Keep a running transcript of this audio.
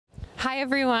Hi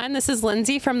everyone, this is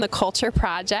Lindsay from the Culture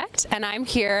Project, and I'm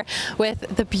here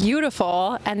with the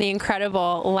beautiful and the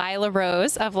incredible Lila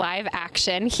Rose of Live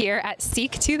Action here at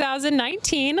Seek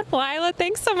 2019. Lila,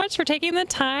 thanks so much for taking the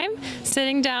time,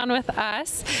 sitting down with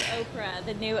us. Oprah,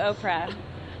 the new Oprah.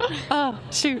 Oh,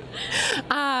 shoot.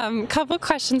 Couple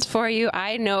questions for you.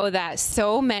 I know that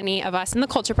so many of us in the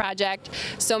Culture Project,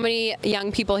 so many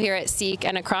young people here at Seek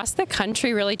and across the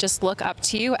country really just look up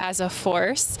to you as a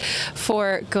force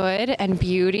for good and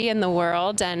beauty in the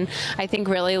world, and I think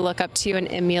really look up to you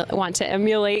and want to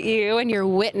emulate you and your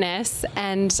witness.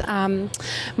 And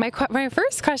my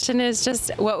first question is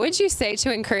just, what would you say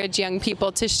to encourage young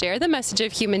people to share the message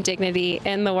of human dignity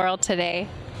in the world today?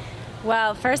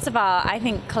 Well, first of all, I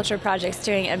think Culture Project's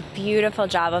doing a beautiful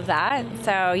job of that.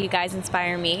 So you guys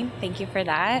inspire me. Thank you for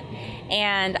that.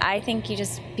 And I think you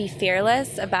just be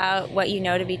fearless about what you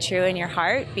know to be true in your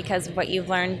heart because of what you've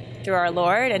learned through our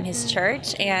Lord and His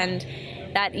church, and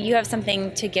that you have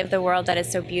something to give the world that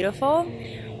is so beautiful.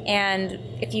 And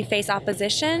if you face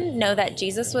opposition, know that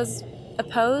Jesus was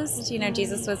opposed. You know,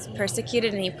 Jesus was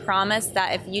persecuted, and He promised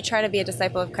that if you try to be a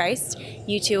disciple of Christ,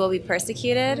 you too will be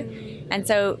persecuted. And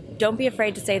so don't be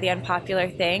afraid to say the unpopular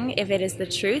thing if it is the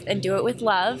truth, and do it with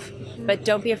love, but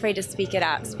don't be afraid to speak it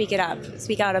up, speak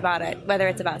out about it, whether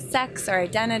it's about sex or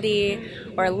identity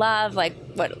or love, like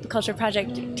what the Culture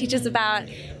Project teaches about.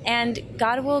 And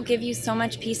God will give you so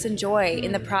much peace and joy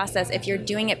in the process if you're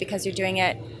doing it because you're doing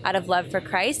it out of love for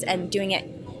Christ and doing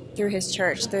it through His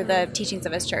church, through the teachings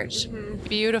of His church.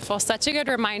 Beautiful. Such a good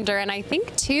reminder. And I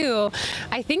think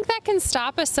that can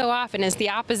stop us so often is the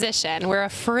opposition. We're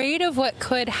afraid of what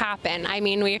could happen. I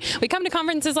mean, we come to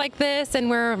conferences like this and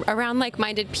we're around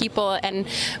like-minded people and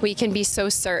we can be so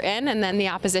certain, and then the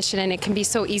opposition, and it can be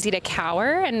so easy to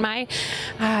cower. And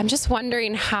I'm just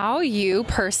wondering how you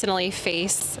personally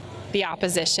face the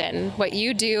opposition, what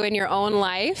you do in your own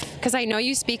life, because I know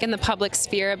you speak in the public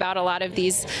sphere about a lot of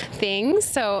these things.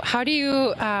 So how do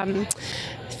you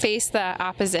face the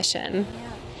opposition?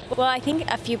 Well, I think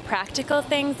a few practical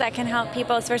things that can help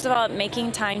people is, first of all,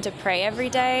 making time to pray every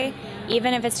day,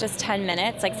 even if it's just 10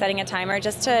 minutes, like setting a timer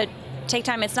just to take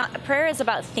time. Prayer is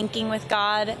about thinking with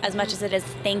God as much as it is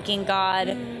thanking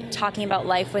God, talking about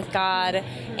life with God,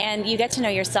 and you get to know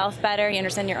yourself better, you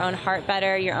understand your own heart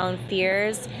better, your own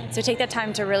fears. So take that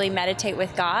time to really meditate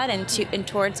with God and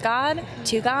towards God,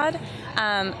 to God,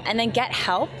 and then get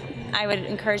help. I would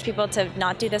encourage people to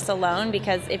not do this alone,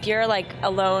 because if you're like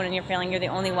alone and you're feeling you're the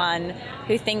only one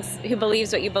who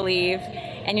believes what you believe,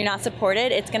 and you're not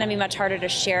supported, it's going to be much harder to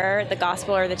share the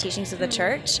gospel or the teachings of the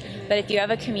church. But if you have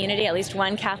a community, at least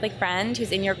one Catholic friend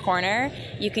who's in your corner,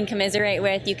 you can commiserate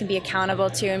with, you can be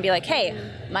accountable to, and be like, hey,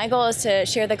 my goal is to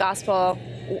share the gospel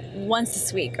once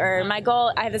this week, or my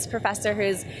goal, I have this professor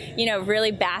who's,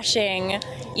 really bashing,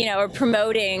 or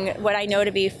promoting what I know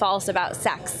to be false about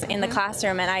sex in the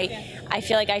classroom, and I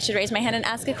feel like I should raise my hand and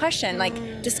ask a question,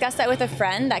 like discuss that with a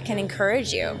friend that can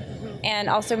encourage you. And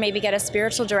also maybe get a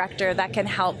spiritual director that can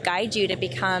help guide you to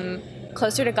become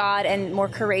closer to God and more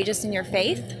courageous in your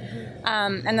faith.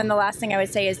 And then the last thing I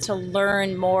would say is to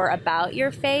learn more about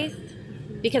your faith,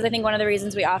 because I think one of the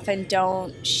reasons we often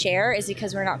don't share is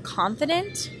because we're not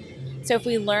confident. So if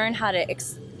we learn how to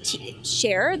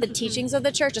share the teachings of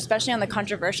the church, especially on the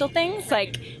controversial things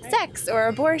like sex or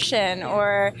abortion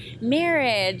or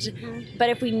marriage, but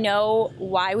if we know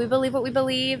why we believe what we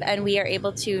believe and we are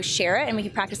able to share it and we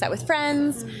can practice that with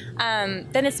friends,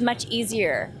 then it's much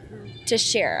easier to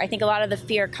share. I think a lot of the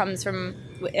fear comes from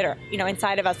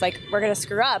inside of us, like we're going to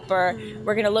screw up or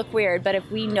we're going to look weird. But if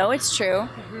we know it's true,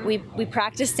 we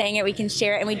practice saying it, we can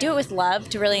share it, and we do it with love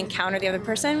to really encounter the other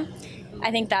person. I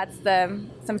think that's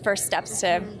some first steps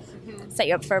to set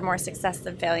you up for more success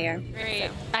than failure. Great.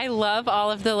 I love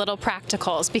all of the little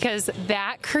practicals, because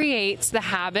that creates the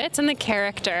habits and the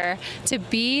character to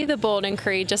be the bold and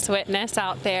courageous witness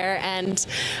out there. And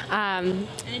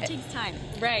it takes time.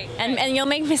 Right. And you'll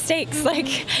make mistakes.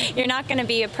 Like, you're not going to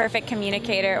be a perfect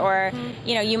communicator, or,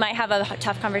 you might have a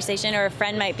tough conversation, or a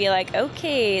friend might be like,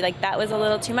 okay, like that was a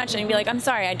little too much. And you'd be like, I'm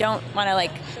sorry, I don't want to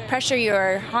like pressure you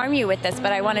or harm you with this,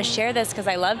 but I want to share this because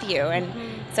I love you. And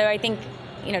so I think,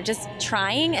 just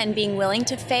trying and being willing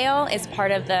to fail is part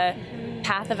of the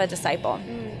path of a disciple.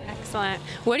 Excellent.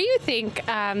 What do you think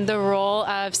the role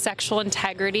of sexual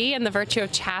integrity and the virtue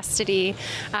of chastity,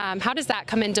 how does that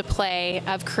come into play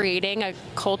of creating a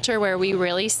culture where we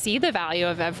really see the value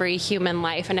of every human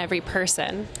life and every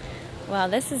person? Well,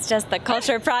 this is just the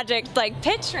culture project like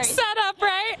pitch right Set up,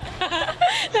 right?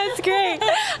 That's great.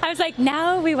 I was like,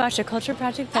 now we watch a culture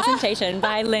project presentation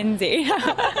by Lindsay.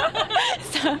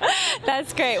 So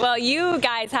that's great. Well, you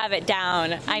guys have it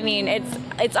down. I mean,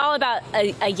 it's all about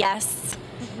a yes.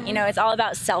 You know, it's all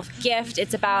about self-gift.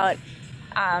 It's about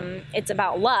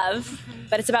love,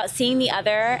 but it's about seeing the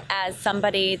other as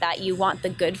somebody that you want the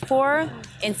good for,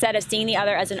 instead of seeing the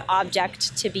other as an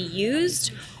object to be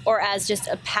used or as just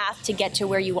a path to get to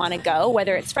where you want to go,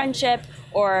 whether it's friendship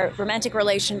or romantic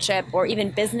relationship or even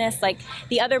business. Like,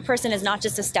 the other person is not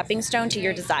just a stepping stone to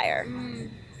your desire.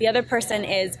 The other person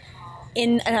is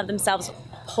in and of themselves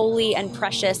holy and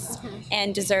precious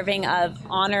and deserving of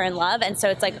honor and love. And so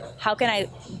it's like, how can I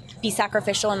be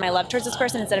sacrificial in my love towards this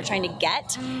person instead of trying to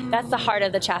get? That's the heart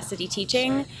of the chastity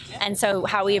teaching. And so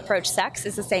how we approach sex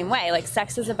is the same way. Like,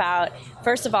 sex is about,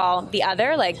 first of all, the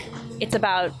other. Like, it's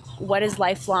about, what is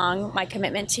lifelong my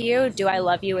commitment to you? Do I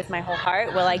love you with my whole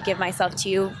heart? Will I give myself to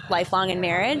you lifelong in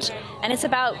marriage? And it's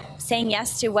about saying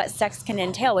yes to what sex can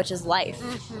entail, which is life.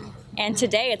 And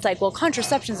today it's like, well,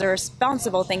 contraception's a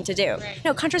responsible thing to do.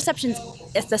 No, contraception's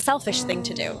is the selfish thing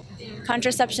to do.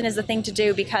 Contraception is the thing to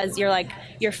do because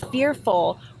you're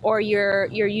fearful, or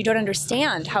you don't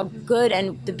understand how good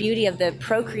and the beauty of the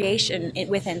procreation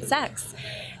within sex.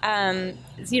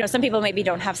 You know, some people maybe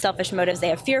don't have selfish motives; they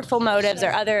have fearful motives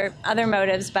or other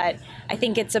motives. But I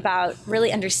think it's about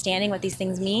really understanding what these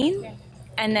things mean,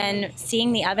 and then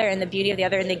seeing the other and the beauty of the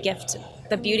other and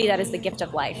the beauty that is the gift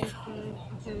of life.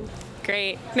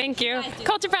 Great, thank you.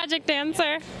 Culture project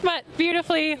answer, but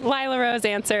beautifully Lila Rose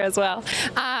answer as well.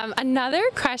 Another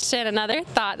question, another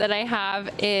thought that I have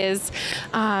is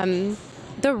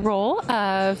the role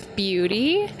of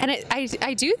beauty, and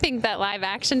I do think that live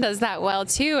action does that well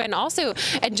too, and also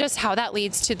just how that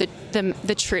leads to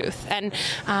the truth, and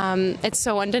it's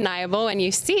so undeniable when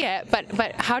you see it.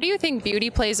 But how do you think beauty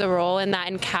plays a role in that,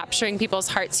 in capturing people's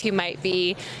hearts who might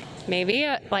be maybe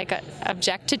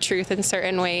object to truth in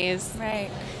certain ways?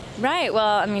 Right.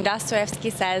 Well, I mean,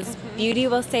 Dostoevsky says beauty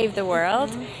will save the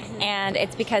world, and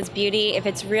it's because beauty, if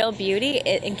it's real beauty,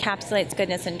 it encapsulates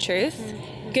goodness and truth.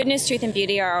 Goodness, truth, and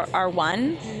beauty are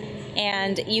one.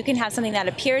 And you can have something that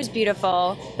appears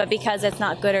beautiful, but because it's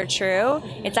not good or true,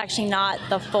 it's actually not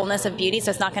the fullness of beauty,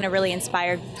 so it's not going to really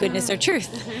inspire goodness or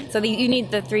truth. So you need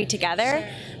the three together.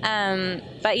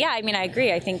 But yeah, I mean, I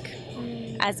agree. I think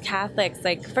as Catholics,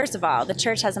 like, first of all, the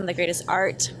church has some of the greatest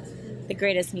art, the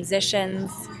greatest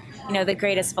musicians, you know, the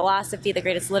greatest philosophy, the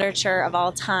greatest literature of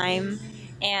all time.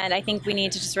 And I think we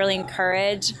need to just really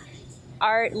encourage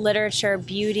art, literature,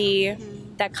 beauty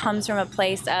that comes from a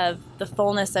place of the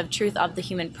fullness of truth of the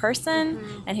human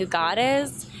person and who God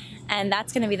is. And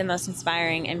that's going to be the most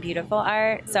inspiring and beautiful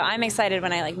art. So I'm excited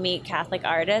when I meet Catholic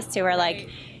artists who are like,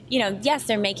 you know, yes,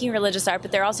 they're making religious art,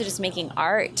 but they're also just making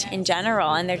art in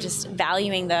general, and they're just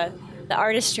valuing the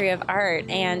artistry of art,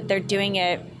 and they're doing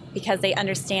it because they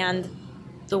understand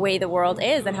the way the world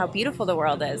is and how beautiful the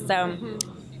world is. So,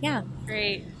 yeah.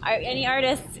 Great. Any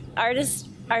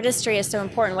artistry is so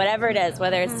important, whatever it is,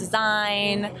 whether it's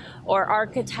design or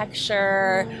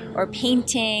architecture or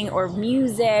painting or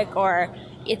music or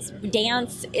it's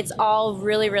dance, it's all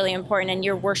really, really important, and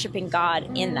you're worshiping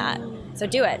God in that. So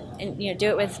do it, and do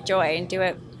it with joy, and do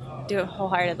it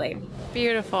wholeheartedly.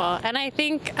 Beautiful. And I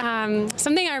think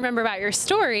something I remember about your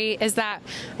story is that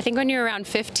I think when you were around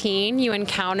 15, you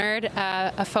encountered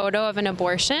a photo of an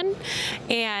abortion,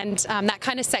 and that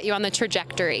kind of set you on the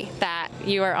trajectory that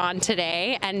you are on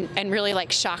today, and really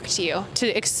shocked you to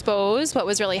expose what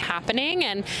was really happening,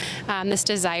 and this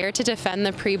desire to defend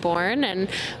the preborn.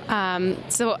 And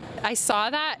so I saw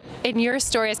that in your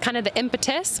story as kind of the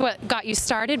impetus, what got you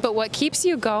started, but what keeps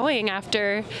you going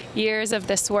after years of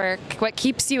this work? What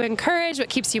keeps you encouraged? What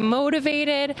keeps you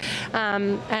motivated?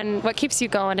 And what keeps you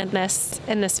going in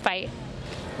this fight?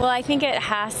 Well, I think it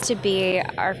has to be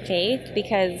our faith,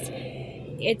 because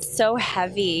it's so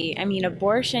heavy. I mean,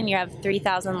 abortion, you have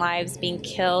 3,000 lives being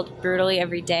killed brutally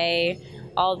every day,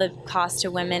 all the cost to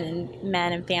women and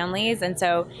men and families. And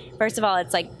so, first of all,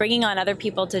 it's like bringing on other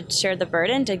people to share the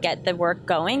burden to get the work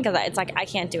going, because it's like I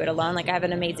can't do it alone. Like, I have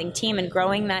an amazing team, and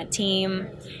growing that team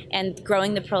and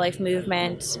growing the pro-life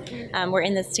movement, we're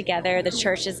in this together. The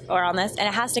churches are on this, and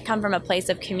it has to come from a place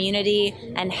of community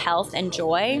and health and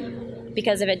joy,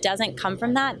 because if it doesn't come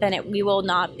from that, then we will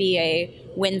not be a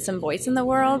winsome voice in the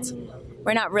world.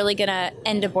 We're not really going to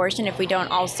end abortion if we don't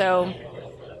also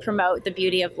promote the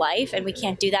beauty of life, and we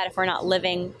can't do that if we're not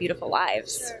living beautiful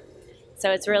lives.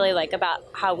 So it's really about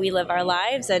how we live our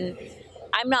lives, and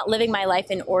I'm not living my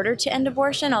life in order to end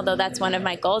abortion, although that's one of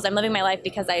my goals. I'm living my life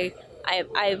because I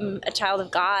I'm a child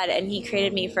of God, and He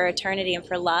created me for eternity and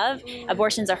for love.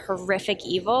 Abortion's a horrific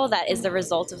evil that is the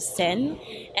result of sin.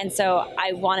 And so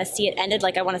I want to see it ended,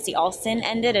 like I want to see all sin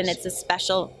ended, and it's a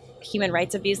special human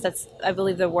rights abuse that's, I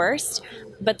believe, the worst.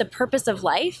 But the purpose of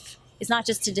life is not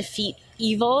just to defeat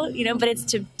evil, but it's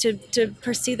to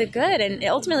pursue the good and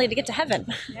ultimately to get to heaven.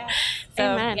 Yeah. So,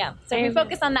 Amen. yeah. So if we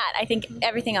focus on that, I think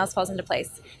everything else falls into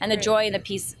place, and the joy and the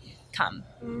peace come.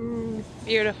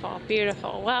 Beautiful,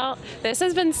 beautiful. Well, this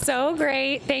has been so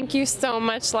great. Thank you so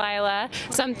much, Lila.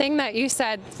 Something that you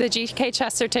said, the G.K.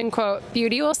 Chesterton quote,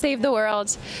 beauty will save the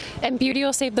world and beauty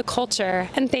will save the culture.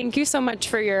 And thank you so much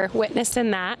for your witness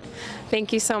in that.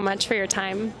 Thank you so much for your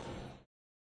time.